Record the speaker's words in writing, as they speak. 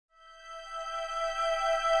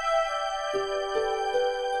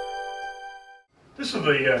This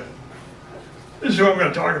is who I'm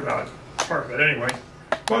going to talk about, part of it anyway.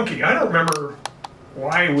 Bunky. I don't remember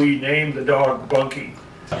why we named the dog Bunky.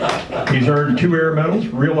 He's earned 2 air medals,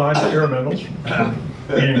 real life air medals,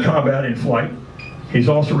 in combat in flight. He's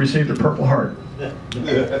also received a Purple Heart.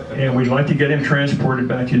 And we'd like to get him transported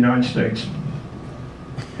back to the United States.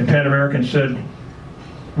 And Pan American said,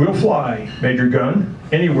 we'll fly Major Gunn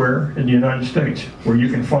anywhere in the United States where you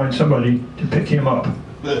can find somebody to pick him up.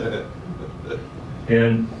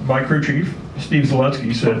 And my crew chief, Steve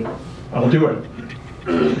Zelensky, said, I'll do it.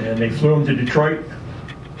 And they flew him to Detroit.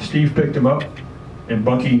 Steve picked him up, and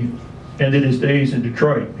Bunky ended his days in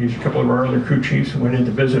Detroit. He's a couple of our other crew chiefs who went in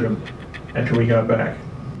to visit him after we got back.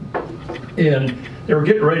 And they were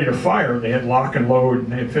getting ready to fire. They had lock and load,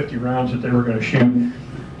 and they had 50 rounds that they were going to shoot.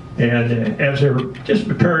 And as they were just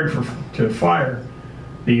preparing to fire,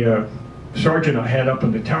 the sergeant I had up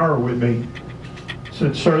in the tower with me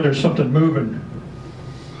said, sir, there's something moving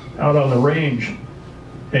out on the range.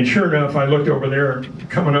 And sure enough, I looked over there,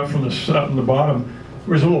 coming up from the bottom,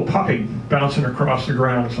 there was a little puppy bouncing across the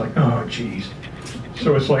ground. It's like, oh, geez.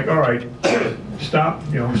 So it's like, all right, stop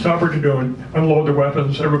what you're doing, unload the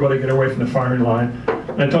weapons, everybody get away from the firing line.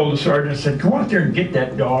 And I told the sergeant, I said, go out there and get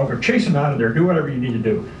that dog, or chase him out of there, do whatever you need to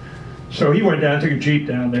do. So he went down, took a Jeep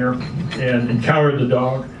down there, and encountered the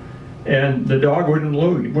dog. And the dog wouldn't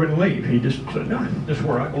leave. He just said, no, this is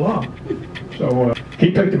where I belong. So he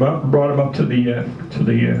picked him up and brought him up to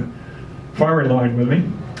the firing line with me.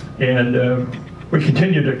 And we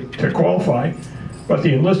continued to qualify, but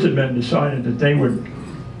the enlisted men decided that they would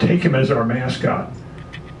take him as our mascot.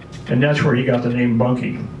 And that's where he got the name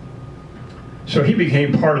Bunky. So he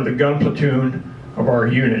became part of the gun platoon of our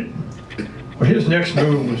unit. Well, his next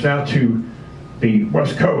move was out to the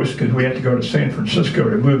West Coast, because we had to go to San Francisco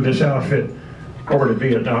to move this outfit over to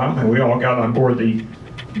Vietnam, and we all got on board the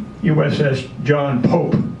USS John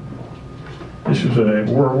Pope. This was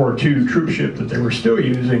a World War II troop ship that they were still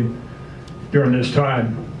using during this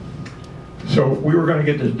time. So we were going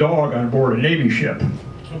to get this dog on board a Navy ship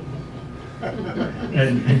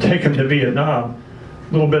and take him to Vietnam.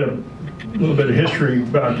 A little bit of history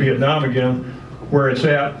about Vietnam again, where it's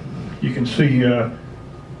at. You can see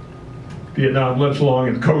Vietnam lives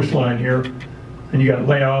along the coastline here, and you got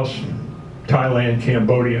Laos, Thailand,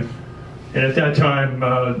 Cambodia. And at that time,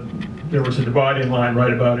 there was a dividing line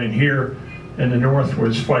right about in here, and the North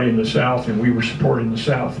was fighting the South, and we were supporting the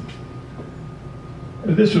South.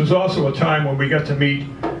 This was also a time when we got to meet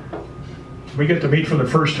for the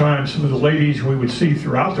first time some of the ladies we would see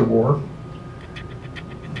throughout the war.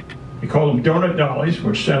 We called them donut dollies,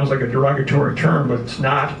 which sounds like a derogatory term, but it's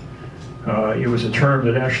not. It was a term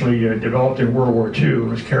that actually developed in World War II and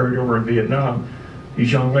was carried over in Vietnam.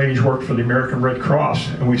 These young ladies worked for the American Red Cross,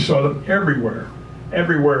 and we saw them everywhere.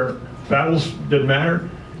 Everywhere. Battles didn't matter.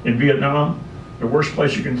 In Vietnam, the worst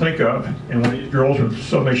place you can think of, and when these girls would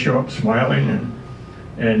suddenly show up smiling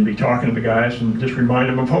and be talking to the guys and just remind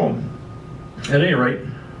them of home. At any rate,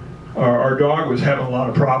 our dog was having a lot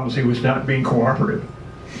of problems. He was not being cooperative.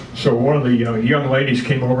 So one of the young ladies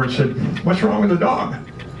came over and said, what's wrong with the dog?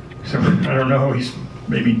 So I don't know, he's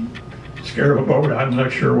maybe scared of a boat, I'm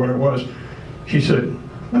not sure what it was. She said,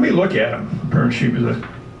 let me look at him. Apparently she was an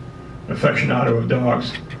aficionado of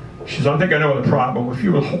dogs. She said, I think I know the problem. If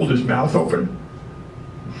you will hold his mouth open.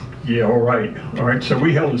 Yeah, all right. All right, so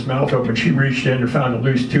we held his mouth open. She reached in and found a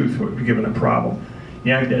loose tooth that would be giving him a problem.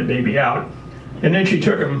 Yanked that baby out. And then she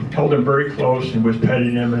took him, held him very close, and was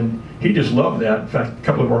petting him, and he just loved that. In fact, a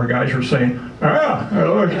couple of our guys were saying, ah, that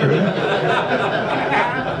looks good.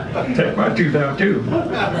 Take my tooth out too.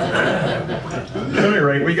 At any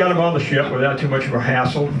rate, we got him on the ship without too much of a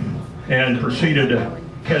hassle and proceeded to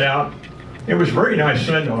head out. It was a very nice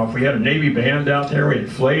send-off. We had a Navy band out there. We had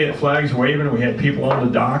flags waving. We had people on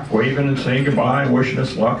the dock waving and saying goodbye and wishing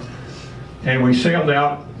us luck. And we sailed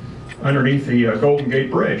out underneath the Golden Gate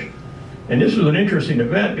Bridge. And this was an interesting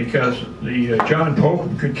event because the John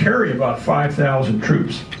Pope could carry about 5,000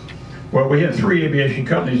 troops. Well, we had 3 aviation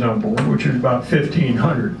companies on board, which is about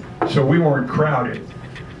 1,500. So we weren't crowded.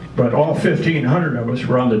 But all 1,500 of us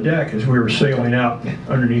were on the deck as we were sailing out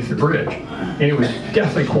underneath the bridge. And it was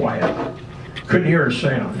deathly quiet. Couldn't hear a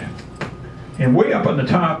sound. And way up on the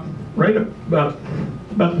top, right about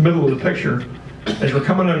the middle of the picture, as we're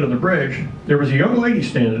coming under the bridge, there was a young lady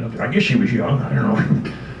standing up there. I guess she was young, I don't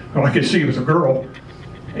know. All I could see was a girl.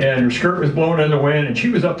 And her skirt was blowing in the wind, and she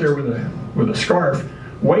was up there with a scarf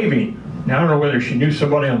waving. Now, I don't know whether she knew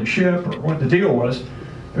somebody on the ship or what the deal was,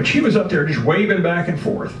 but she was up there just waving back and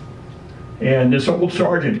forth. And this old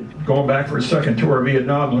sergeant, going back for his second tour of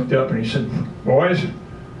Vietnam, looked up and he said, boys,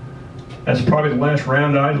 That's probably the last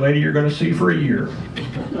round-eyed lady you're going to see for a year.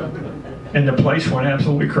 And the place went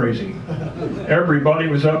absolutely crazy. Everybody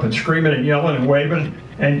was up and screaming and yelling and waving,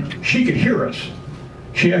 and she could hear us.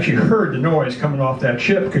 She actually heard the noise coming off that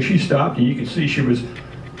ship because she stopped, and you could see she was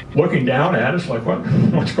looking down at us like,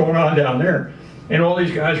 what's going on down there? And all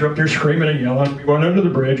these guys were up there screaming and yelling. We went under the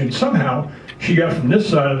bridge, and somehow she got from this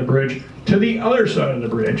side of the bridge to the other side of the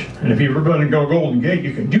bridge. And if you've ever been to go Golden Gate,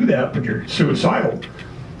 you can do that, but you're suicidal.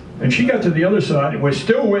 And she got to the other side and was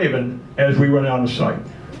still waving as we went out of sight.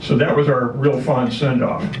 So that was our real fun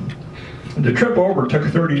send-off. The trip over took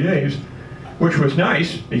 30 days, which was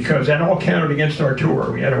nice because that all counted against our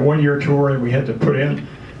tour. We had a one-year tour and we had to put in,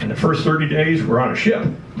 and the first 30 days we're on a ship.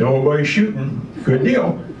 Nobody shooting, good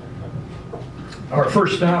deal. Our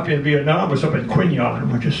first stop in Vietnam was up at Quy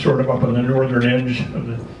Nhon, which is sort of up on the northern edge of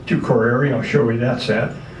the two-corps area. I'll show you that's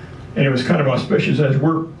at. And it was kind of auspicious as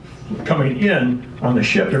we're coming in on the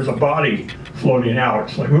ship, there's a body floating out.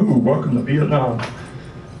 It's like, ooh, welcome to Vietnam.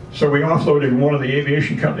 So we offloaded one of the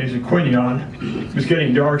aviation companies at Quy Nhon. It was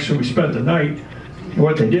getting dark, so we spent the night. And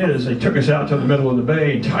what they did is they took us out to the middle of the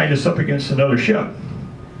bay and tied us up against another ship.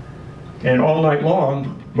 And all night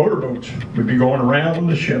long, motorboats would be going around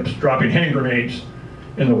the ships, dropping hand grenades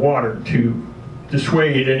in the water to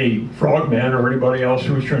dissuade any frogmen or anybody else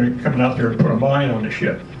who was trying to come out there and put a mine on the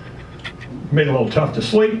ship. Made it a little tough to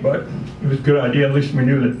sleep, but it was a good idea. At least we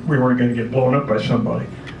knew that we weren't going to get blown up by somebody.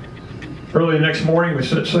 Early the next morning, we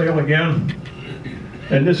set sail again,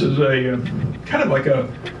 and this is a kind of like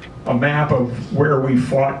a map of where we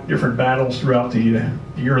fought different battles throughout the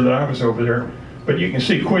year that I was over there. But you can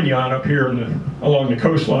see Quy Nhon up here along the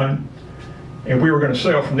coastline, and we were going to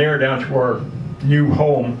sail from there down to our new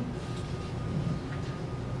home,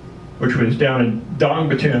 which was down in Dong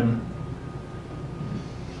Batin.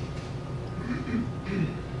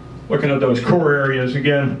 Looking at those core areas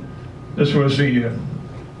again, this was the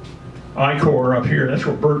I-Corps up here. That's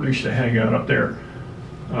where Bert used to hang out up there.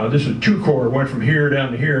 This is 2 Corps, went from here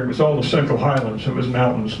down to here. It was all the Central Highlands. It was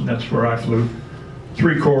mountains, and that's where I flew.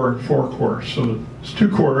 3 Corps, 4 Corps. So this 2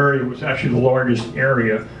 Corps area was actually the largest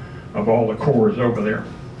area of all the corps over there.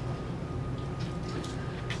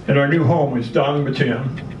 And our new home was Dong Batin,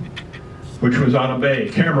 which was on a bay,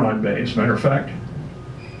 Cam Bay, as a matter of fact.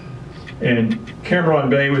 And Cam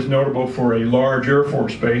Bay was notable for a large Air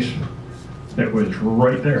Force base that was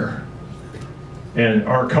right there. And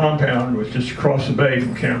our compound was just across the bay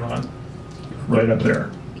from Cam, right up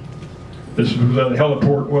there. This is where the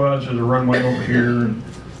heliport was. There's a runway over here and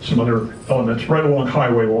some other elements right along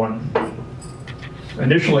Highway 1.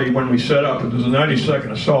 Initially, when we set up, it was a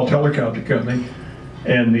 92nd Assault Helicopter Company,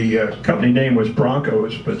 and the company name was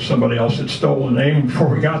Broncos, but somebody else had stolen the name before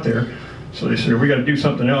we got there. So they said, we got to do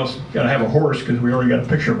something else. Got to have a horse, because we already got a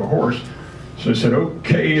picture of a horse. So they said,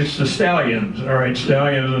 okay, it's the Stallions. All right,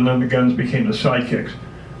 Stallions, and then the guns became the Sidekicks.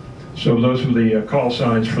 So those were the call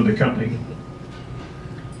signs for the company.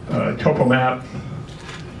 Topo map.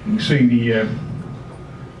 You can see the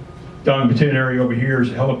Dong Batin area over here is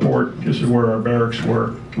the heliport. This is where our barracks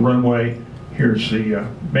were. The runway. Here's the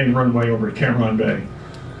main runway over at Cam Bay.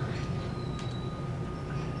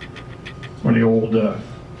 One of the old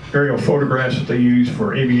aerial photographs that they use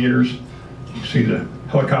for aviators. You see the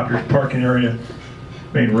helicopters parking area,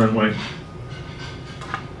 main runway.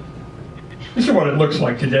 This is what it looks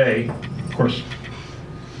like today. Of course,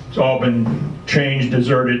 it's all been changed,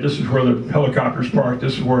 deserted. This is where the helicopters parked.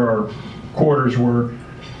 This is where our quarters were.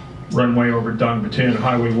 Runway over Dong Batin,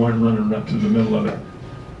 Highway 1 running up to the middle of it.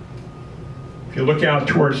 If you look out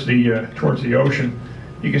towards the ocean,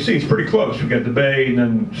 you can see it's pretty close. We've got the bay and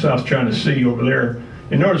then South China Sea over there.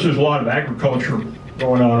 And notice there's a lot of agriculture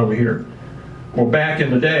going on over here. Well, back in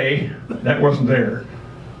the day, that wasn't there.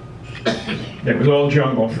 That was all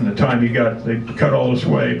jungle from the time they cut all this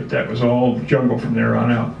away, but that was all jungle from there on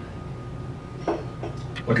out.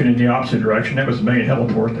 Looking in the opposite direction, that was the main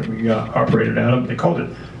heliport that we operated out of. They called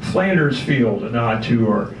it Flanders Field, a nod to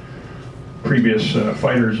our previous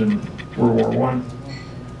fighters in World War I.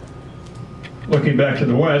 Looking back to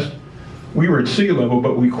the west, we were at sea level,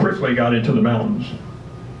 but we quickly got into the mountains.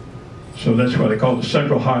 So that's why they call it the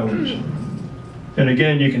Central Highlands. And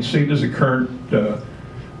again, you can see this is a current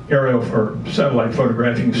aerial or satellite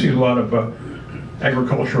photograph. You can see a lot of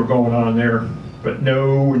agricultural going on there. But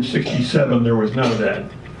no, in '67 there was none of that.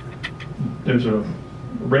 There's a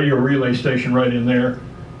radio relay station right in there,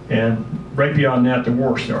 and right beyond that the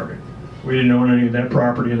war started. We didn't own any of that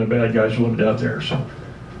property, and the bad guys lived out there. So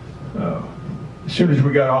as soon as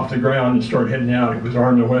we got off the ground and started heading out, it was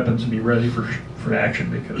arm the weapons and be ready for action,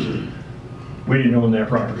 because we didn't own that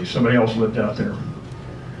property. Somebody else lived out there.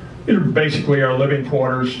 These are basically our living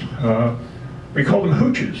quarters. We called them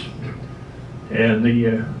hooches. And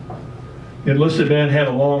the enlisted men had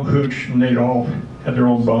a long hooch, and they'd all had their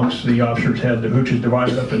own bunks. The officers had the hooches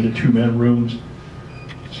divided up into 2-man rooms.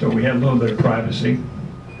 So we had a little bit of privacy.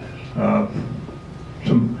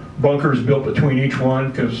 Some bunkers built between each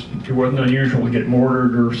one because it wasn't unusual to get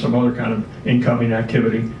mortared or some other kind of incoming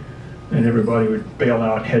activity. And everybody would bail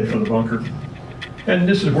out, head for the bunker. And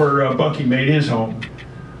this is where Bunky made his home.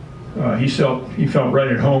 He felt right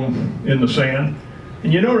at home in the sand.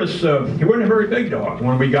 And you notice he wasn't a very big dog.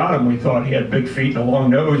 When we got him, we thought he had big feet and a long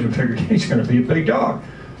nose and figured he's going to be a big dog.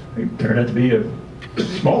 He turned out to be a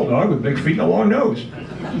small dog with big feet and a long nose.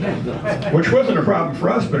 Which wasn't a problem for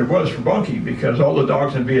us, but it was for Bunky, because all the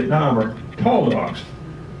dogs in Vietnam are tall dogs.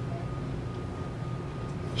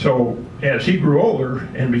 So as he grew older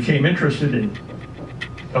and became interested in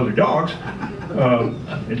other dogs,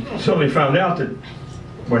 it suddenly found out that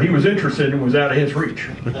what he was interested in was out of his reach.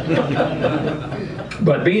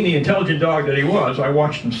 But being the intelligent dog that he was, I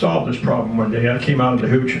watched him solve this problem one day. I came out of the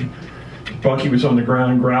hooch and Bunky was on the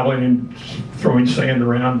ground growling and throwing sand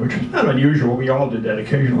around, which was not unusual. We all did that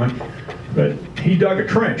occasionally. But he dug a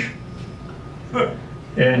trench.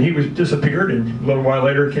 And he was disappeared, and a little while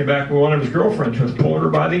later he came back with one of his girlfriends who was pulling her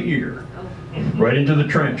by the ear right into the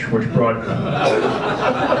trench, which brought,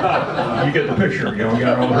 you get the picture, you know,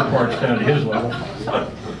 got all her parts down to his level.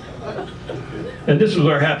 And this was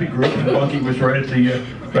our happy group, and Bunky was right at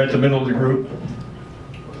the middle of the group.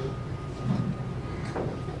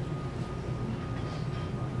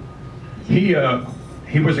 He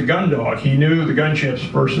was a gun dog. He knew the gunships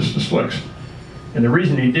versus the slicks. And the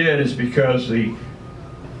reason he did is because the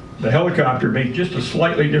helicopter made just a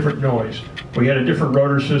slightly different noise. We had a different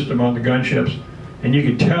rotor system on the gunships, and you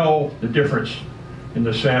could tell the difference in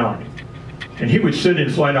the sound. And he would sit in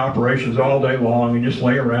flight operations all day long and just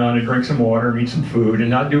lay around and drink some water and eat some food and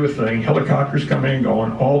not do a thing. Helicopters coming and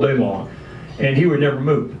going all day long. And he would never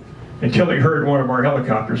move until he heard one of our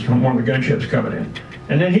helicopters from one of the gunships coming in.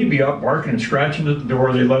 And then he'd be up barking and scratching at the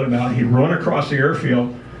door. They'd let him out. He'd run across the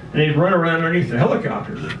airfield, and he'd run around underneath the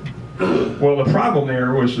helicopters. Well, the problem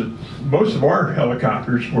there was that most of our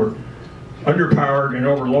helicopters were underpowered and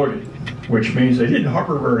overloaded, which means they didn't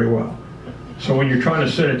hover very well. So when you're trying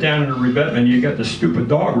to set it down in a revetment, you got this stupid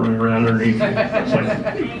dog running around underneath you. It's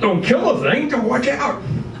like, don't kill the thing, don't watch out.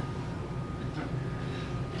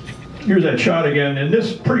 Here's that shot again, and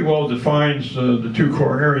this pretty well defines the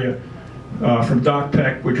two-corps area from Doc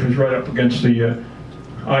Peck, which was right up against the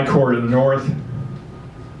I-Corps to the north,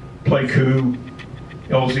 Pleiku,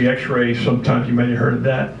 LZ X-ray, sometimes you may have heard of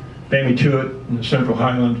that, Bammy Tuit in the Central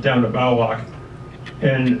Highlands down to Bowlock.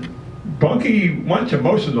 And Bunky went to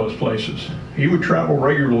most of those places. He would travel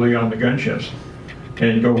regularly on the gunships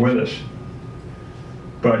and go with us.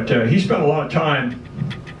 But he spent a lot of time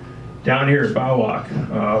down here at Bowlock.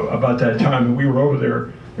 About that time when we were over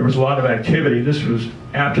there, there was a lot of activity. This was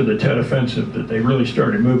after the Tet Offensive that they really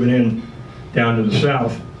started moving in down to the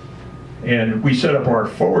south. And we set up our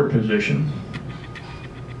forward position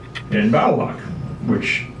in Bowlock,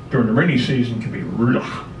 which during the rainy season can be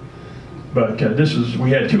rough. But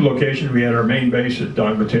we had two locations. We had our main base at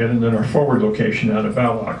Dongbaten and then our forward location out at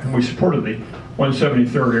Bowlock. And we supported the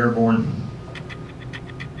 173rd Airborne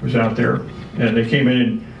was out there. And they came in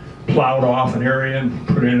and plowed off an area and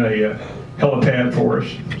put in a helipad for us,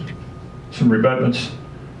 some revetments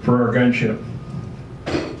for our gunship.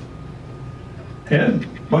 And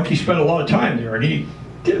Bunky spent a lot of time there, and he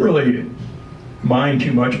didn't really mind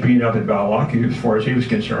too much being up at Bowlock. As far as he was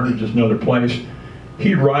concerned, it was just another place.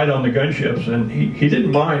 He'd ride on the gunships, and he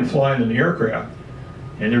didn't mind flying in the aircraft.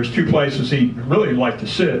 And there's two places he really liked to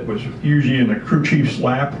sit, was usually in the crew chief's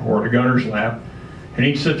lap or the gunner's lap. And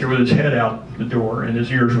he'd sit there with his head out the door, and his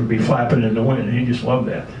ears would be flapping in the wind, and he just loved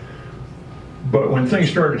that. But when things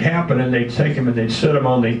started happening, they'd take him and they'd set him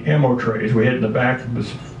on the ammo trays. We had in the back, it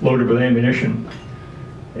was loaded with ammunition.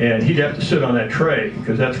 And he'd have to sit on that tray,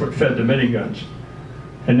 because that's what fed the miniguns.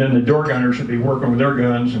 And then the door gunners would be working with their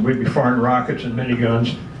guns, and we'd be firing rockets and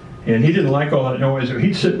miniguns. And he didn't like all that noise, so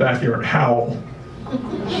he'd sit back there and howl.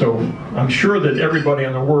 So I'm sure that everybody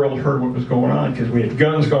in the world heard what was going on, because we had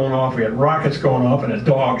guns going off, we had rockets going off, and a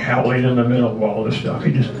dog howling in the middle of all this stuff.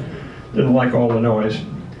 He just didn't like all the noise.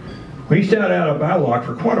 He stayed out of Bowlock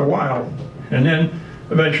for quite a while, and then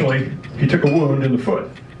eventually he took a wound in the foot.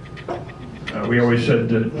 We always said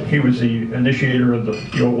that he was the initiator of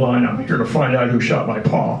the old line, I'm here to find out who shot my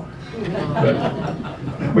paw.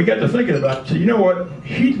 But we got to thinking about it, so you know what,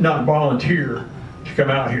 he did not volunteer to come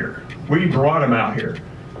out here. We brought him out here.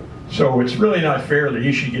 So it's really not fair that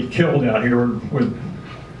he should get killed out here with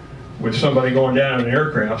with somebody going down in an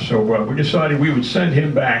aircraft, so we decided we would send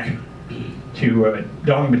him back to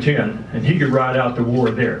Dong Matin, and he could ride out the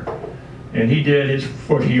war there. And he did. His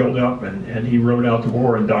foot healed up, and he rode out the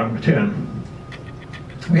war in Dong Matin.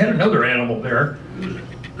 We had another animal there,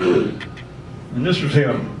 and this was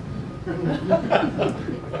him.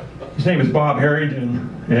 His name is Bob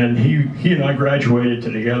Harrington, and he and I graduated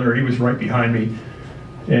together. He was right behind me,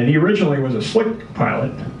 and he originally was a slick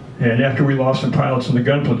pilot, and after we lost some pilots in the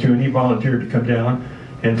gun platoon, he volunteered to come down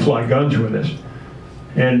and fly guns with us.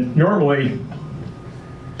 And normally,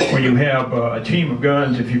 when you have a team of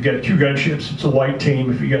guns, if you've got 2 gunships, it's a light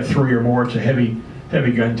team. If you got 3 or more, it's a heavy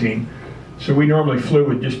gun team. So we normally flew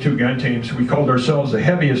with just 2 gun teams. We called ourselves the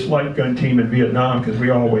heaviest light gun team in Vietnam because we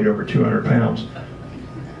all weighed over 200 pounds.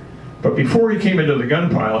 But before he came into the gun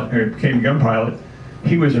pilot, or became a gun pilot,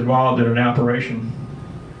 he was involved in an operation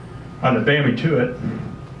on the Bammy Tuet,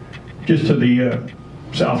 just to the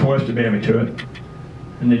southwest of Bammy Tuet.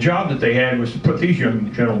 And the job that they had was to put these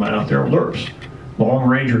young gentlemen out there, LRPs, Long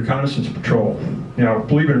Range Reconnaissance Patrol. Now,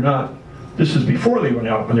 believe it or not, this is before they went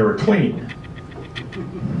out when they were clean.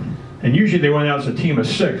 And usually they went out as a team of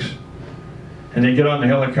 6. And they get on the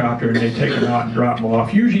helicopter and they take them out and drop them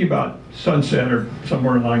off, usually about sunset or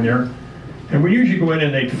somewhere along there. And we usually go in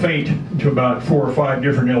and they'd faint to about 4 or 5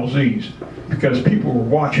 different LZs because people were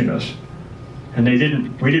watching us. And we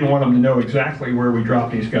didn't want them to know exactly where we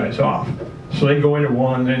dropped these guys off. So they'd go into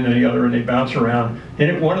one, then the other, and they'd bounce around. And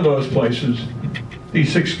at one of those places,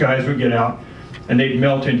 these 6 guys would get out and they'd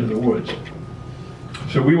melt into the woods.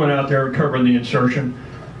 So we went out there covering the insertion,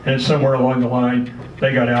 and somewhere along the line,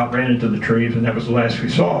 they got out, ran into the trees, and that was the last we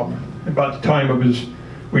saw them. About the time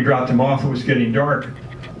we dropped them off, it was getting dark.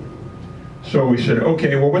 So we said,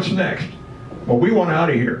 okay, well, what's next? Well, we want out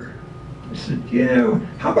of here. I said, yeah,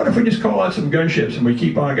 how about if we just call out some gunships and we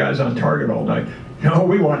keep our guys on target all night? No,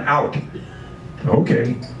 we want out.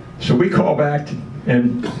 Okay, so we call back,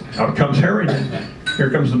 and out comes Harrington. Here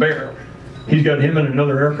comes the bear. He's got him and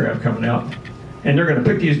another aircraft coming out, and they're going to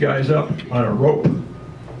pick these guys up on a rope.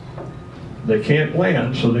 They can't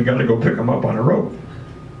land, so they got to go pick them up on a rope.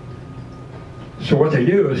 So what they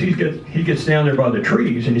do is he gets down there by the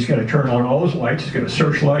trees, and he's got to turn on all his lights. He's got a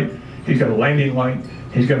searchlight, he's got a landing light,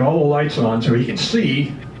 he's got all the lights on so he can see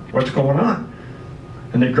what's going on.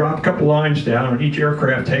 And they drop a couple lines down, and each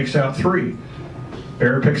aircraft takes out 3.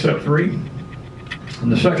 Bear picks up 3,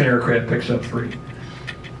 and the second aircraft picks up 3.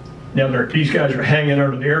 Now these guys are hanging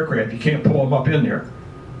under the aircraft. You can't pull them up in there.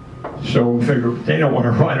 So we figured they don't want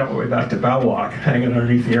to ride all the way back to Bowlock hanging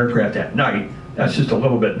underneath the aircraft at night. That's just a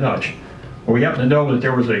little bit nuts. Well, we happen to know that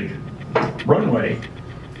there was a runway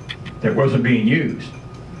that wasn't being used.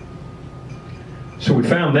 So we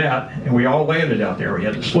found that, and we all landed out there. We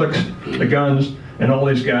had the slicks, the guns, and all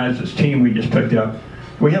these guys, this team we just picked up.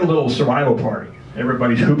 We had a little survival party.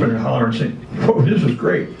 Everybody's hooping and hollering and saying, whoa, this is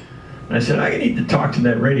great. And I said, I need to talk to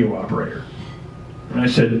that radio operator. And I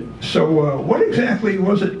said, so what exactly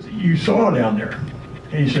was it you saw down there?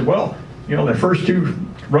 And he said, well, you know, the first 2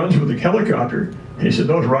 runs with the helicopter, he said,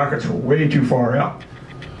 those rockets were way too far out.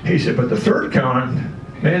 He said, but the third con,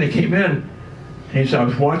 man, he came in, and he said, I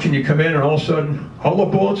was watching you come in, and all of a sudden, all the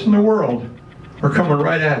bullets in the world were coming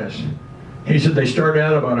right at us. He said, they started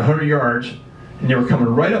out about 100 yards, and they were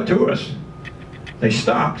coming right up to us. They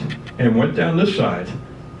stopped and went down this side.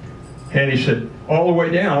 And he said, all the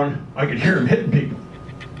way down, I could hear them hitting people.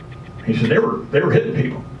 He said, they were hitting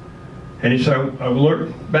people. And he said, I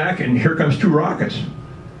looked back, and here comes 2 rockets.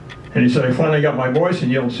 And he said, I finally got my voice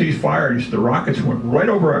and yelled, cease fire. He said, the rockets went right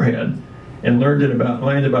over our head and landed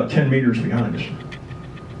about 10 meters behind us.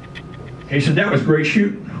 He said, that was great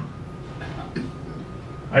shooting.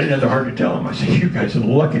 I didn't have the heart to tell him. I said, you guys are the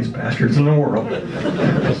luckiest bastards in the world.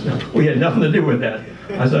 We had nothing to do with that.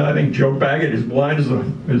 I said, I think Joe Baggett is blind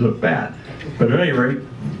as a bat. But at any rate,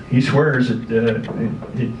 he swears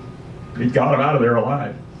that it got him out of there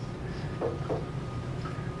alive.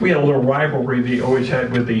 We had a little rivalry they always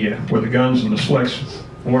had with the guns and the slicks.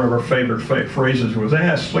 One of our favorite phrases was,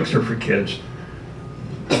 slicks are for kids.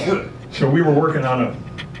 So we were working on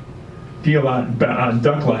a deal on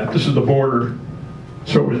Duck Lap. This is the border,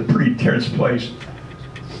 so it was a pretty tense place.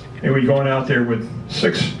 And we going out there with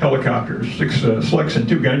 6 helicopters, 6 slicks and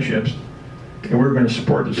 2 gunships, and we were going to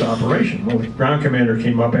support this operation. Well, the ground commander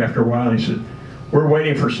came up after a while and he said, we're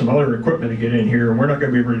waiting for some other equipment to get in here, and we're not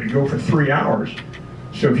going to be ready to go for 3 hours.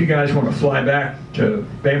 So if you guys want to fly back to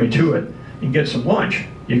Bammy Tuet and get some lunch,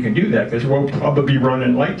 you can do that, because we'll probably be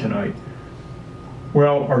running late tonight.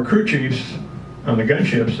 Well, our crew chiefs on the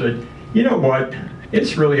gunship said, you know what,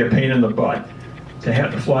 it's really a pain in the butt to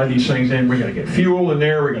have to fly these things in. We got to get fuel in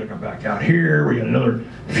there. We got to come back out here. We got another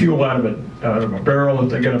fuel out of a barrel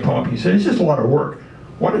that they got to pump. He said, it's just a lot of work.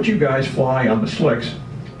 Why don't you guys fly on the slicks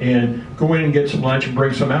and go in and get some lunch and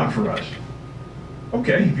bring some out for us?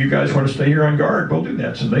 Okay, if you guys want to stay here on guard, we'll do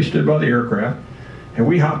that. So they stood by the aircraft, and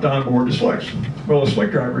we hopped on board the slicks. Well, the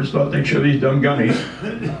slick drivers thought they'd show these dumb gunnies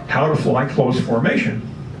how to fly close formation.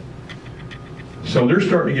 So they're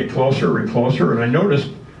starting to get closer and closer, and I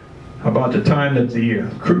noticed about the time that the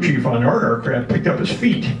crew chief on our aircraft picked up his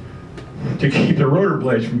feet to keep the rotor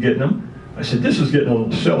blades from getting them. I said, this is getting a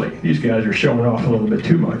little silly. These guys are showing off a little bit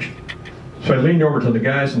too much. So I leaned over to the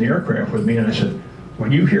guys in the aircraft with me and I said,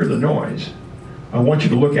 when you hear the noise, I want you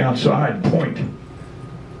to look outside and point.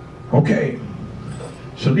 Okay.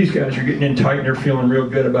 So these guys are getting in tight and they're feeling real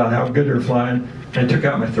good about how good they're flying. And I took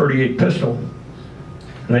out my .38 pistol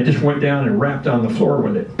and I just went down and rapped on the floor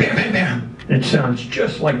with it. Bam, bam, bam. And it sounds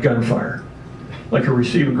just like gunfire, like a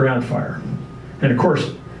receiving ground fire. And of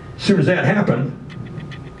course, as soon as that happened,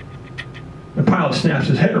 the pilot snaps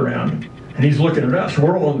his head around and he's looking at us.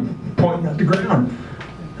 We're all pointing at the ground.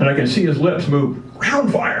 And I can see his lips move,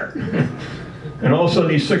 ground fire. And all of a sudden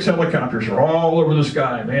these 6 helicopters are all over the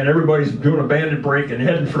sky. Man, everybody's doing a bandit break and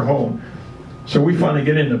heading for home. So we finally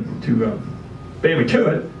get into Baby to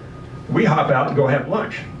it. We hop out and go have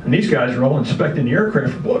lunch. And these guys are all inspecting the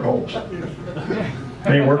aircraft for bullet holes. It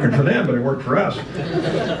ain't working for them, but it worked for us.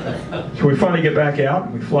 So we finally get back out,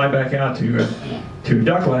 and we fly back out to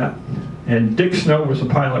Duck Lap, and Dick Snow was the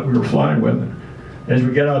pilot we were flying with. And as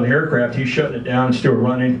we get out of the aircraft, he's shutting it down, still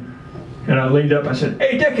running. And I leaned up, I said,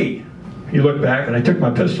 hey, Dickie! He looked back, and I took my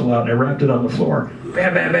pistol out, and I wrapped it on the floor.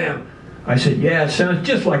 Bam, bam, bam! I said, yeah, it sounds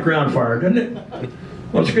just like ground fire, doesn't it?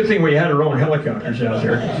 Well, it's a good thing we had our own helicopters out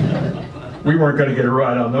there. We weren't going to get a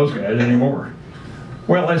ride on those guys anymore.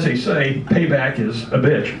 Well, as they say, payback is a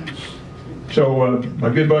bitch. So my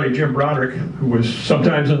good buddy Jim Broderick, who was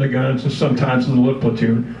sometimes in the guns and sometimes in the lift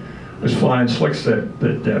platoon, was flying slicks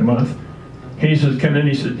that month. And he says, come in,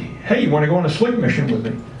 he said, hey, you want to go on a slick mission with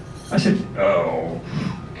me? I said, oh,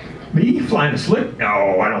 me flying a slick?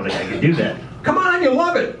 No, I don't think I can do that. Come on, you'll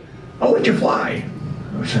love it. I'll let you fly.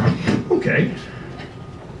 I said, okay.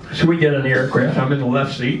 So we get in the aircraft, I'm in the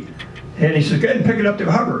left seat, and he says, go ahead and pick it up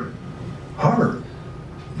to hover. Hover?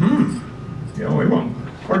 You know, we won't,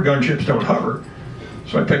 our gunships don't hover.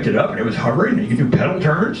 So I picked it up and it was hovering, and you can do pedal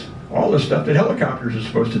turns, all the stuff that helicopters are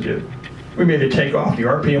supposed to do. We made it take off, the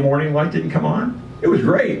RPM warning light didn't come on. It was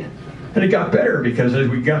great. And it got better because as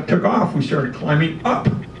we took off, we started climbing up.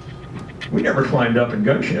 We never climbed up in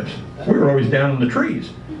gunships. We were always down in the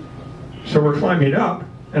trees. So we're climbing up,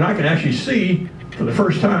 and I can actually see, for the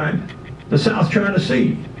first time, the South China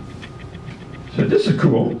Sea. So this is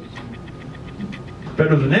cool.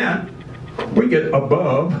 Better than that, we get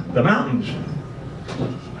above the mountains.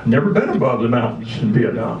 I've never been above the mountains in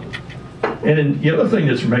Vietnam. And then the other thing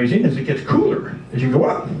that's amazing is it gets cooler as you go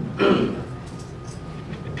up.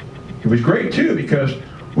 It was great too because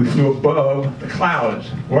we flew above the clouds.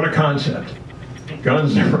 What a concept.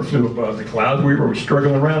 Guns never flew above the clouds. We were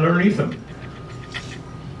struggling around underneath them.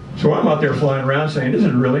 So I'm out there flying around saying, this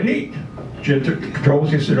is really neat. Jim took the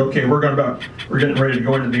controls. He said, okay, we're getting ready to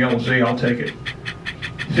go into the LZ. I'll take it.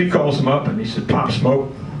 So he calls them up and he said, pop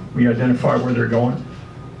smoke. We identify where they're going.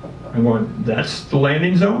 I'm going, that's the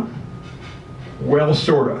landing zone? Well,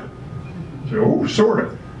 sorta. So, oh,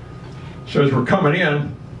 sorta. So as we're coming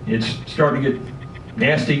in, it's starting to get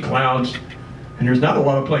nasty clouds, and there's not a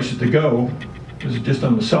lot of places to go. It's just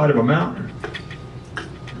on the side of a mountain.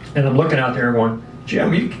 And I'm looking out there going,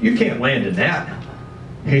 Jim, you can't land in that.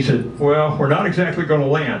 He said, well, we're not exactly going to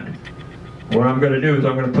land. What I'm going to do is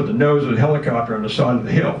I'm going to put the nose of the helicopter on the side of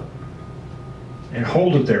the hill and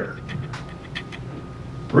hold it there.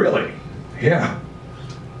 Really? Yeah.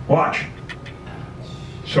 Watch.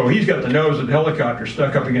 So he's got the nose of the helicopter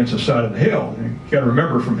stuck up against the side of the hill. And you got to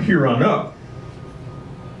remember, from here on up,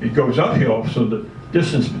 it goes uphill, so the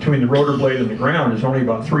distance between the rotor blade and the ground is only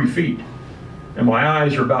about 3 feet. And my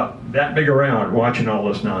eyes are about that big around watching all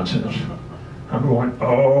this nonsense. I'm going,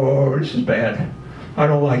 oh, this is bad. I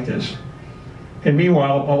don't like this. And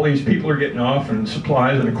meanwhile, all these people are getting off, and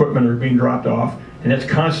supplies and equipment are being dropped off, and it's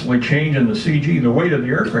constantly changing the CG. The weight of the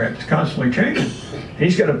aircraft is constantly changing. And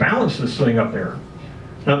he's got to balance this thing up there.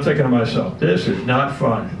 And I'm thinking to myself, this is not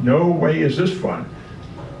fun. No way is this fun.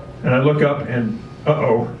 And I look up and,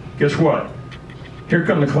 uh-oh, guess what? Here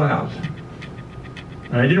come the clouds.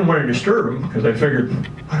 And I didn't want to disturb him because I figured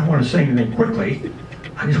I don't want to say anything quickly.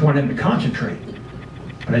 I just want him to concentrate.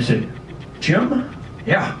 And I said, Jim?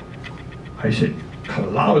 Yeah. I said,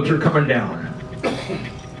 clouds are coming down.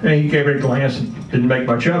 And he gave it a glance and didn't make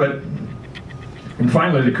much of it. And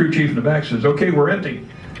finally, the crew chief in the back says, "Okay, we're empty."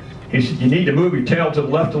 He said, "You need to move your tail to the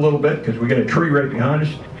left a little bit because we got a tree right behind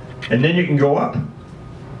us, and then you can go up."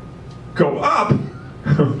 Go up?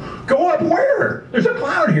 Go up where? There's a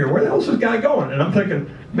cloud here. Where the hell's this guy going? And I'm thinking,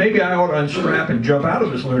 maybe I ought to unstrap and jump out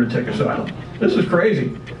of this lunatic asylum. This is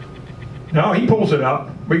crazy. No, he pulls it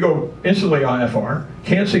up. We go instantly IFR.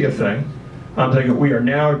 Can't see a thing. I'm thinking, we are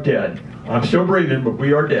now dead. I'm still breathing, but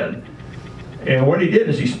we are dead. And what he did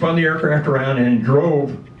is he spun the aircraft around and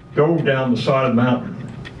dove down the side of the mountain.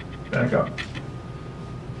 Back up.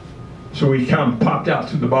 So we kind of popped out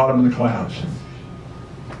through the bottom of the clouds.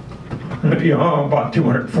 You know, about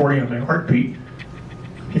 240 on the heartbeat.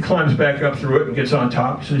 He climbs back up through it and gets on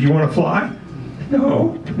top. He says, "You want to fly?"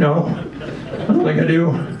 No, I don't think I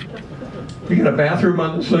do. You got a bathroom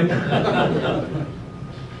on this thing? I'd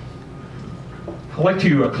like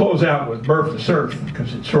to close out with Murph the Surf,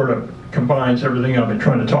 because it sort of combines everything I've been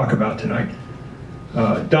trying to talk about tonight.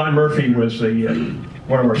 Don Murphy was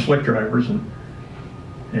one of our slick drivers,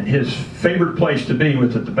 and his favorite place to be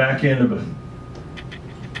was at the back end of a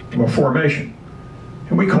formation.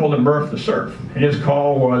 And we called him Murph the Surf. And his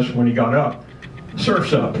call was, when he got up, "The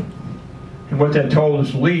surf's up." And what that told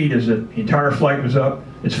us lead is that the entire flight was up,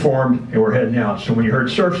 it's formed, and we're heading out. So when you heard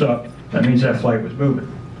surf's up, that means that flight was moving.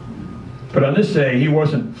 But on this day, he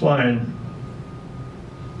wasn't flying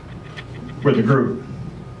with the group.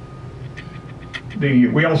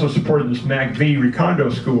 We also supported this MAC-V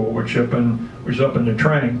Recondo School, which was up in the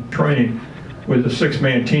training with a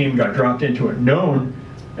 6-man team, got dropped into a known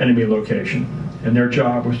enemy location, and their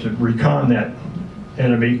job was to recon that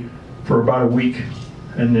enemy for about a week,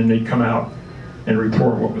 and then they'd come out and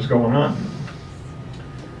report what was going on.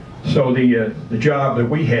 So the job that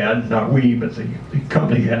we had, not we, but the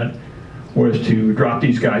company had, was to drop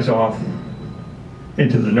these guys off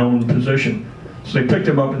into the known position. So they picked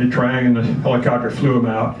them up in the Trang, and the helicopter flew them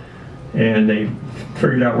out, and they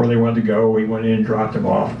figured out where they wanted to go. We went in and dropped them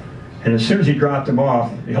off. And as soon as he dropped them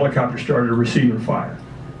off, the helicopter started receiving fire.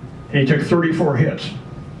 And he took 34 hits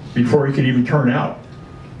before he could even turn out.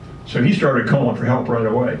 So he started calling for help right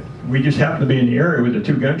away. We just happened to be in the area with the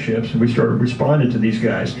 2 gunships, and we started responding to these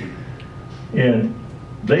guys. And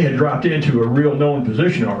they had dropped into a real known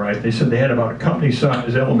position, all right. They said they had about a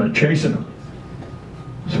company-sized element chasing them.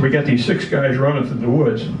 So we got these 6 guys running through the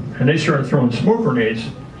woods, and they started throwing smoke grenades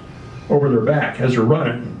over their back as they're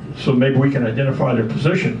running, so maybe we can identify their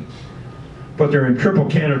position. But they're in triple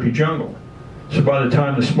canopy jungle. So by the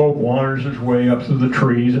time the smoke wanders its way up through the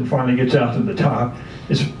trees and finally gets out to the top,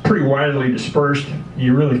 it's pretty widely dispersed.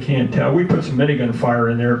 You really can't tell. We put some minigun fire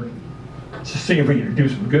in there to see if we could do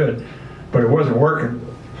some good, but it wasn't working.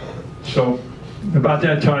 So about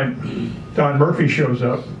that time, Don Murphy shows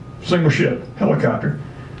up, single ship, helicopter.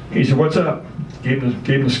 He said, "What's up?" Gave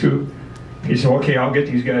him the scoop. He said, "Okay, I'll get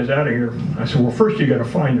these guys out of here." I said, "Well, first you got to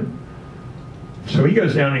find them." So he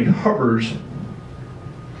goes down and he hovers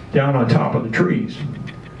down on top of the trees.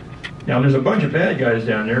 Now there's a bunch of bad guys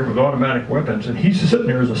down there with automatic weapons, and he's sitting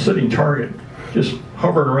there as a sitting target, just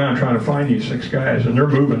hovering around trying to find these 6 guys, and they're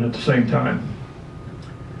moving at the same time.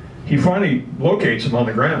 He finally locates them on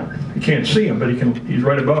the ground. He can't see them, but he's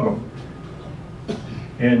right above them.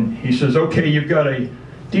 And he says, "Okay, you've got a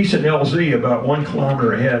decent LZ about 1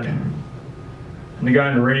 kilometer ahead." And the guy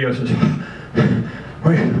on the radio says,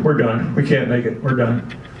 "We're done. We can't make it. We're done."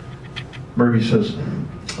 Murphy says,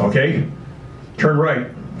 "Okay, turn right,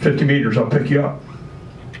 50 meters, I'll pick you up."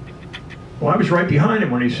 Well, I was right behind him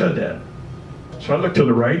when he said that. So I looked to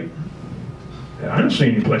the right. I don't see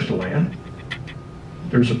any place to land.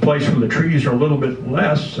 There's a place where the trees are a little bit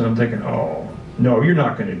less, and I'm thinking, "Oh, no, you're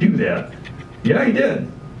not going to do that." Yeah, he did.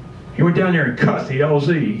 He went down there and cut the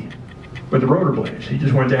LZ with the rotor blades. He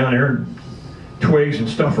just went down there, and twigs and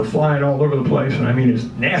stuff are flying all over the place, and I mean, it's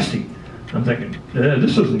nasty. I'm thinking,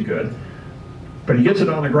 this isn't good. But he gets it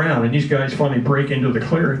on the ground, and these guys finally break into the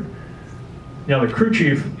clearing. Now the crew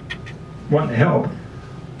chief, wanting to help,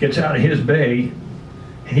 gets out of his bay,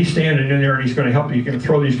 and he's standing in there, and he's going to help. He's going to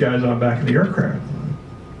throw these guys on back of the aircraft.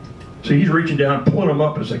 So he's reaching down, pulling them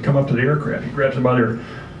up as they come up to the aircraft. He grabs them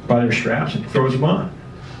by their straps and throws them on.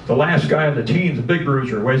 The last guy on the team, the big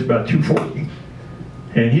bruiser, weighs about 240,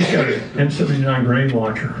 and he's got an M79 grenade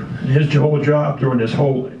launcher. And his whole job during this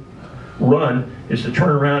whole run is to turn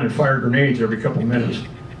around and fire grenades every couple minutes,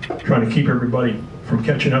 trying to keep everybody from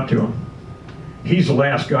catching up to him. He's the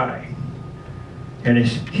last guy. And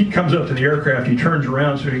as he comes up to the aircraft, he turns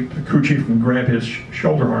around so the crew chief can grab his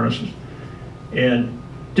shoulder harnesses. And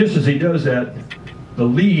just as he does that, the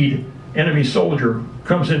lead enemy soldier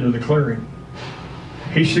comes into the clearing.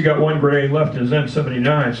 He's still got 1 grenade left in his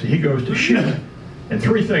M79, so he goes to shoot. And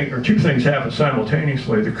two things happened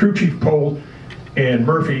simultaneously. The crew chief pulled, and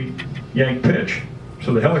Murphy yanked pitch.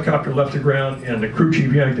 So the helicopter left the ground, and the crew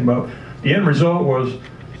chief yanked him up. The end result was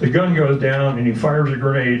the gun goes down, and he fires a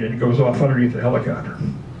grenade, and it goes off underneath the helicopter.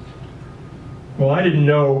 Well, I didn't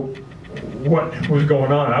know what was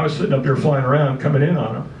going on. I was sitting up there flying around, coming in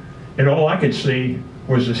on him, and all I could see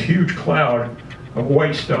was this huge cloud of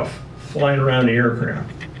white stuff flying around the aircraft.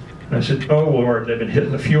 And I said, oh Lord, they've been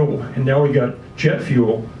hitting the fuel, and now we got jet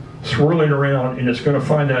fuel swirling around, and it's going to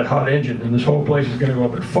find that hot engine, and this whole place is going to go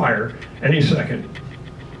up in fire any second.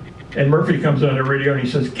 And Murphy comes on the radio and he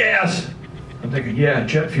says, gas! I'm thinking, yeah,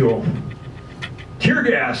 jet fuel. Tear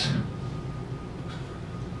gas!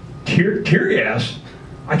 Tear gas?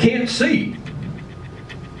 I can't see.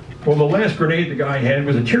 Well, the last grenade the guy had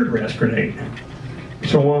was a tear gas grenade.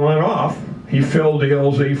 So when it went off, he filled the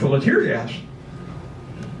LZ full of tear gas.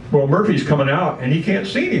 Well, Murphy's coming out and he can't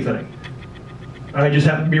see anything. I just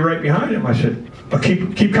happened to be right behind him. I said, oh,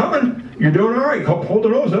 keep coming. You're doing all right. Hold the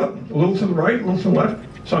nose up. A little to the right, a little to the left.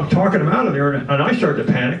 So I'm talking him out of there, and I started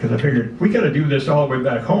to panic because I figured, we got to do this all the way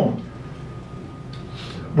back home.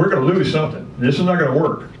 We're going to lose something. This is not going to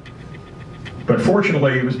work. But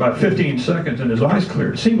fortunately, it was about 15 seconds and his eyes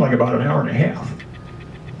cleared. It seemed like about an hour and a half.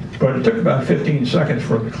 But it took about 15 seconds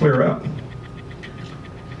for it to clear up.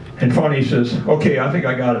 And finally he says, okay, I think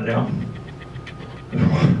I got it now.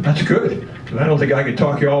 That's good, because I don't think I could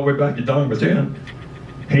talk you all the way back to Dong Batin.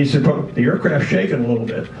 And he said, but the aircraft's shaking a little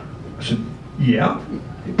bit. I said, yeah,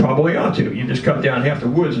 you probably ought to. You just cut down half the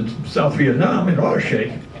woods in South Vietnam, it ought to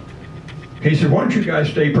shake. He said, why don't you guys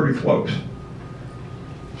stay pretty close?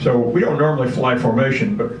 So we don't normally fly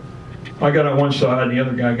formation, but I got on one side, and the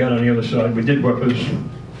other guy got on the other side. We did what was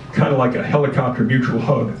kind of like a helicopter mutual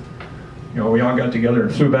hug. You know, we all got together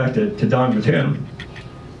and flew back to Dong Batin,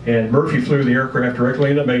 and Murphy flew the aircraft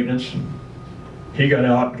directly into maintenance. He got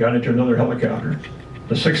out, got into another helicopter.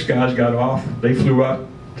 The 6 guys got off. They flew up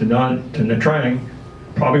to Nha Trang,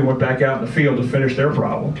 probably went back out in the field to finish their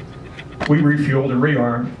problem. We refueled and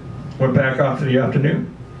rearmed, went back off for the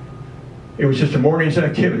afternoon. It was just a morning's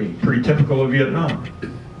activity, pretty typical of Vietnam.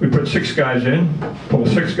 We put 6 guys in, pulled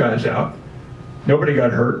 6 guys out. Nobody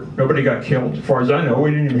got hurt, nobody got killed. As far as I know, we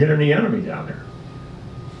didn't even hit any enemy down there.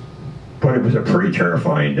 But it was a pretty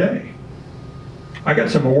terrifying day. I got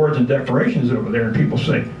some awards and decorations over there, and people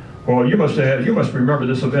say, well, you must remember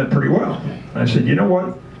this event pretty well. I said, you know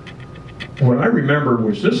what? What I remembered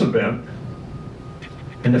was this event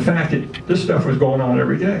and the fact that this stuff was going on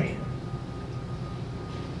every day.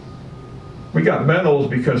 We got medals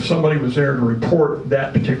because somebody was there to report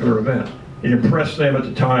that particular event. It impressed them at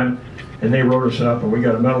the time, and they wrote us up, and we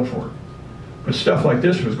got a medal for it. But stuff like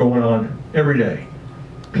this was going on every day.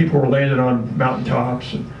 People were landing on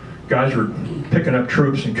mountaintops, and guys were picking up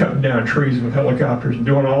troops and cutting down trees with helicopters and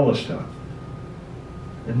doing all this stuff.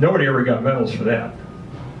 And nobody ever got medals for that.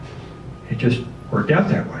 It just worked out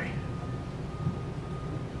that way.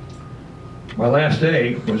 My last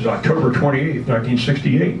day was October 28th,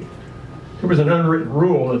 1968. There was an unwritten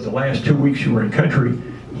rule that the last 2 weeks you were in country,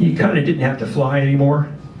 you kind of didn't have to fly anymore.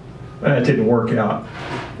 That didn't work out.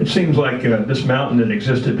 It seems like this mountain that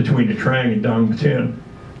existed between Nha Trang and Dong Batin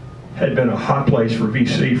had been a hot place for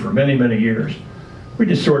VC for many, many years. We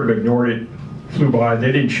just sort of ignored it, flew by.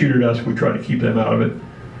 They didn't shoot at us. We tried to keep them out of it,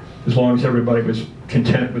 as long as everybody was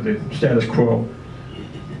content with the status quo.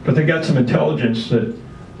 But they got some intelligence that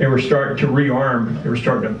they were starting to rearm. They were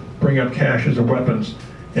starting to bring up caches of weapons,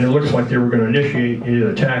 and it looks like they were going to initiate either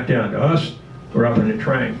an attack down to us or up in Nha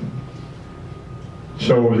Trang.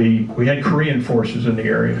 So we had Korean forces in the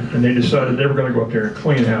area, and they decided they were going to go up there and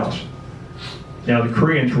clean house. Now the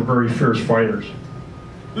Koreans were very fierce fighters,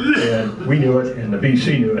 and we knew it, and the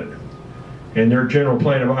VC knew it. And their general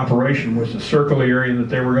plan of operation was to circle the area that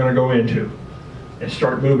they were going to go into and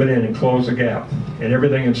start moving in and close the gap. And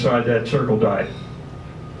everything inside that circle died.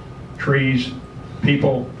 Trees,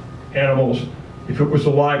 people, animals. If it was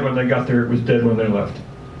alive when they got there, it was dead when they left.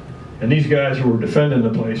 And these guys who were defending the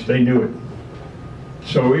place, they knew it.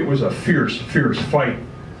 So it was a fierce, fierce fight.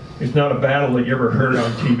 It's not a battle that you ever heard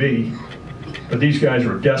on TV, but these guys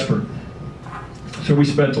were desperate. So we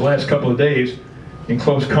spent the last couple of days in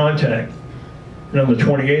close contact, and on the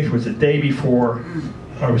 28th was the day before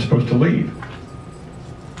I was supposed to leave.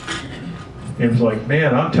 And it was like,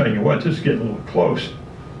 man, I'm telling you what, this is getting a little close.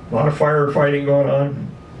 A lot of firefighting going on,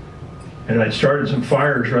 and I'd started some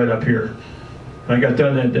fires right up here. And I got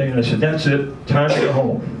done that day, and I said, that's it, time to go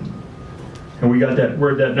home. And we got that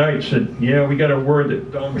word that night, said, yeah, we got a word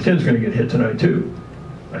that Dong Batin's going to get hit tonight too.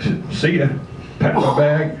 I said, see ya. Packed my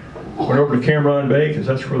bag, went over to Cam Ranh Bay, because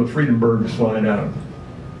that's where the Freedom Bird was flying out of.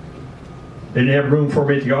 They didn't have room for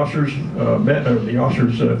me at the officers'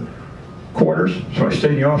 quarters, so I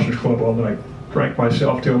stayed in the officers' club all night. Drank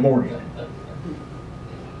myself till morning.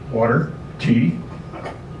 Water, tea.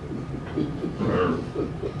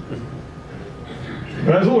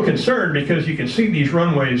 But I was a little concerned because you can see these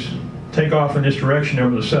runways take off in this direction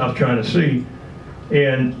over the South China Sea.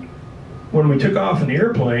 And when we took off in the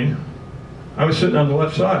airplane, I was sitting on the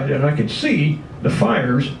left side and I could see the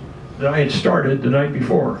fires that I had started the night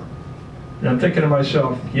before. And I'm thinking to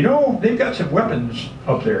myself, you know, they've got some weapons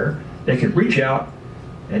up there that could reach out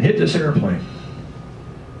and hit this airplane.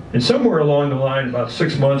 And somewhere along the line, about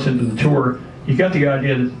 6 months into the tour, you got the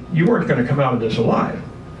idea that you weren't going to come out of this alive.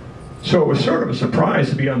 So it was sort of a surprise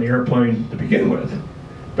to be on the airplane to begin with.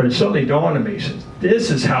 But it suddenly dawned on me, said, this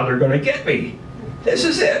is how they're going to get me. This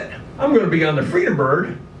is it. I'm going to be on the Freedom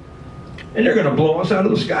Bird, and they're going to blow us out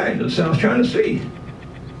of the sky into the South China Sea.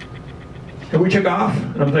 And we took off,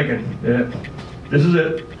 and I'm thinking, yeah, this is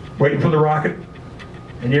it. Waiting for the rocket,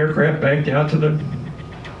 and the aircraft banked out to the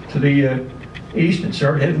east and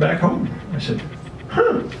started heading back home. I said,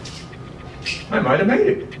 huh, I might have made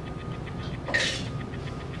it.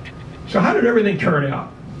 So how did everything turn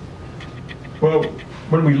out? Well,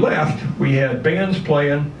 when we left, we had bands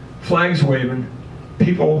playing, flags waving,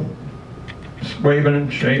 people waving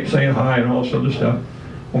and saying hi and all this other stuff.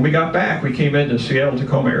 When we got back, we came into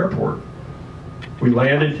Seattle-Tacoma Airport. We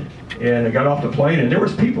landed, and I got off the plane, and there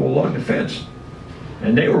was people along the fence,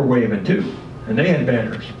 and they were waving too, and they had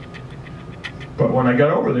banners. But when I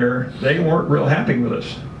got over there, they weren't real happy with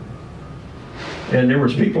us. And there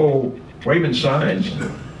was people waving signs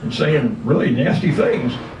and saying really nasty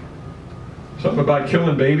things. Something about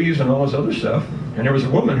killing babies and all this other stuff. And there was a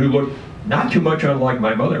woman who looked not too much unlike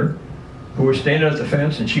my mother, who was standing at the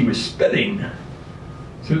fence, and she was spitting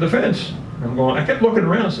through the fence. I kept looking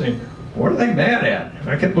around saying, what are they mad at? And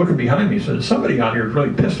I kept looking behind me, so somebody out here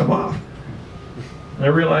really pissed them off. And I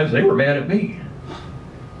realized they were mad at me.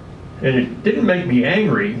 And it didn't make me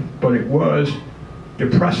angry, but it was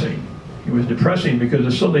depressing. It was depressing because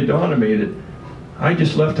it suddenly dawned on me that I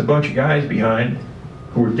just left a bunch of guys behind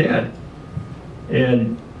who were dead.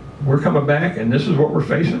 And we're coming back, and this is what we're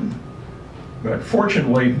facing. But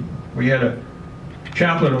fortunately, we had a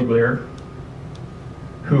chaplain over there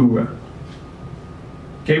who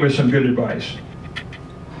gave us some good advice.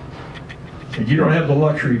 Said, you don't have the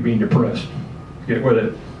luxury of being depressed. Get with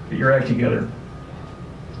it. Get your act together.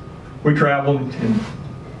 We traveled and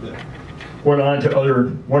went on to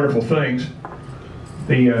other wonderful things.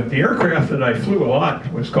 The aircraft that I flew a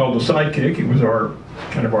lot was called the Sidekick. It was our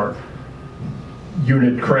kind of our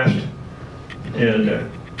unit crest,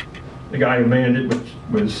 and the guy who manned it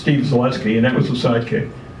was Steve Zaletsky, and that was the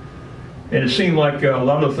Sidekick. And it seemed like a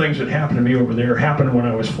lot of the things that happened to me over there happened when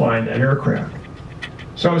I was flying that aircraft.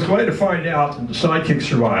 So I was glad to find out that the Sidekick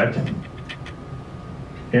survived,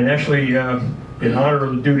 and actually, in honor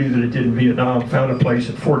of the duty that it did in Vietnam, found a place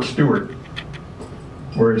at Fort Stewart,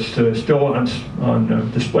 where it's still on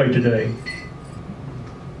display today.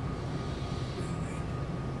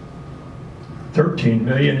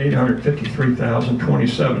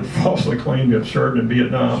 13,853,027 falsely claimed to have served in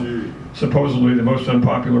Vietnam, supposedly the most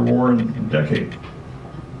unpopular war in a decade. I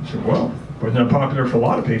said, well, it wasn't unpopular for a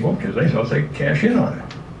lot of people because they thought they could cash in on it.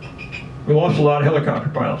 We lost a lot of helicopter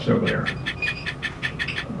pilots over there.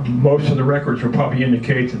 Most of the records will probably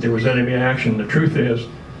indicate that there was enemy action. The truth is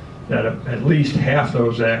that at least half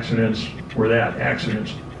those accidents were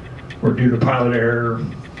due to pilot error,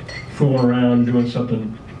 fooling around, doing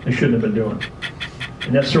something they shouldn't have been doing.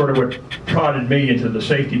 And that's sort of what prodded me into the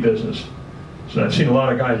safety business. So I've seen a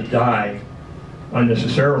lot of guys die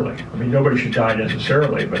unnecessarily. I mean, nobody should die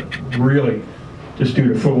necessarily, but really just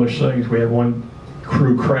due to foolish things. We had one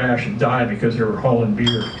crew crash and die because they were hauling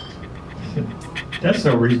beer. That's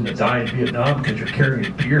no reason to die in Vietnam because you're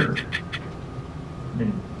carrying beer. I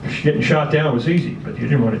mean, getting shot down was easy, but you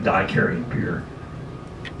didn't want to die carrying beer.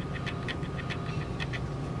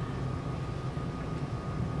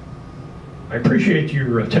 I appreciate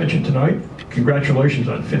your attention tonight. Congratulations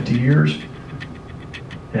on 50 years,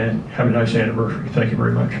 and have a nice anniversary. Thank you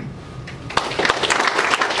very much.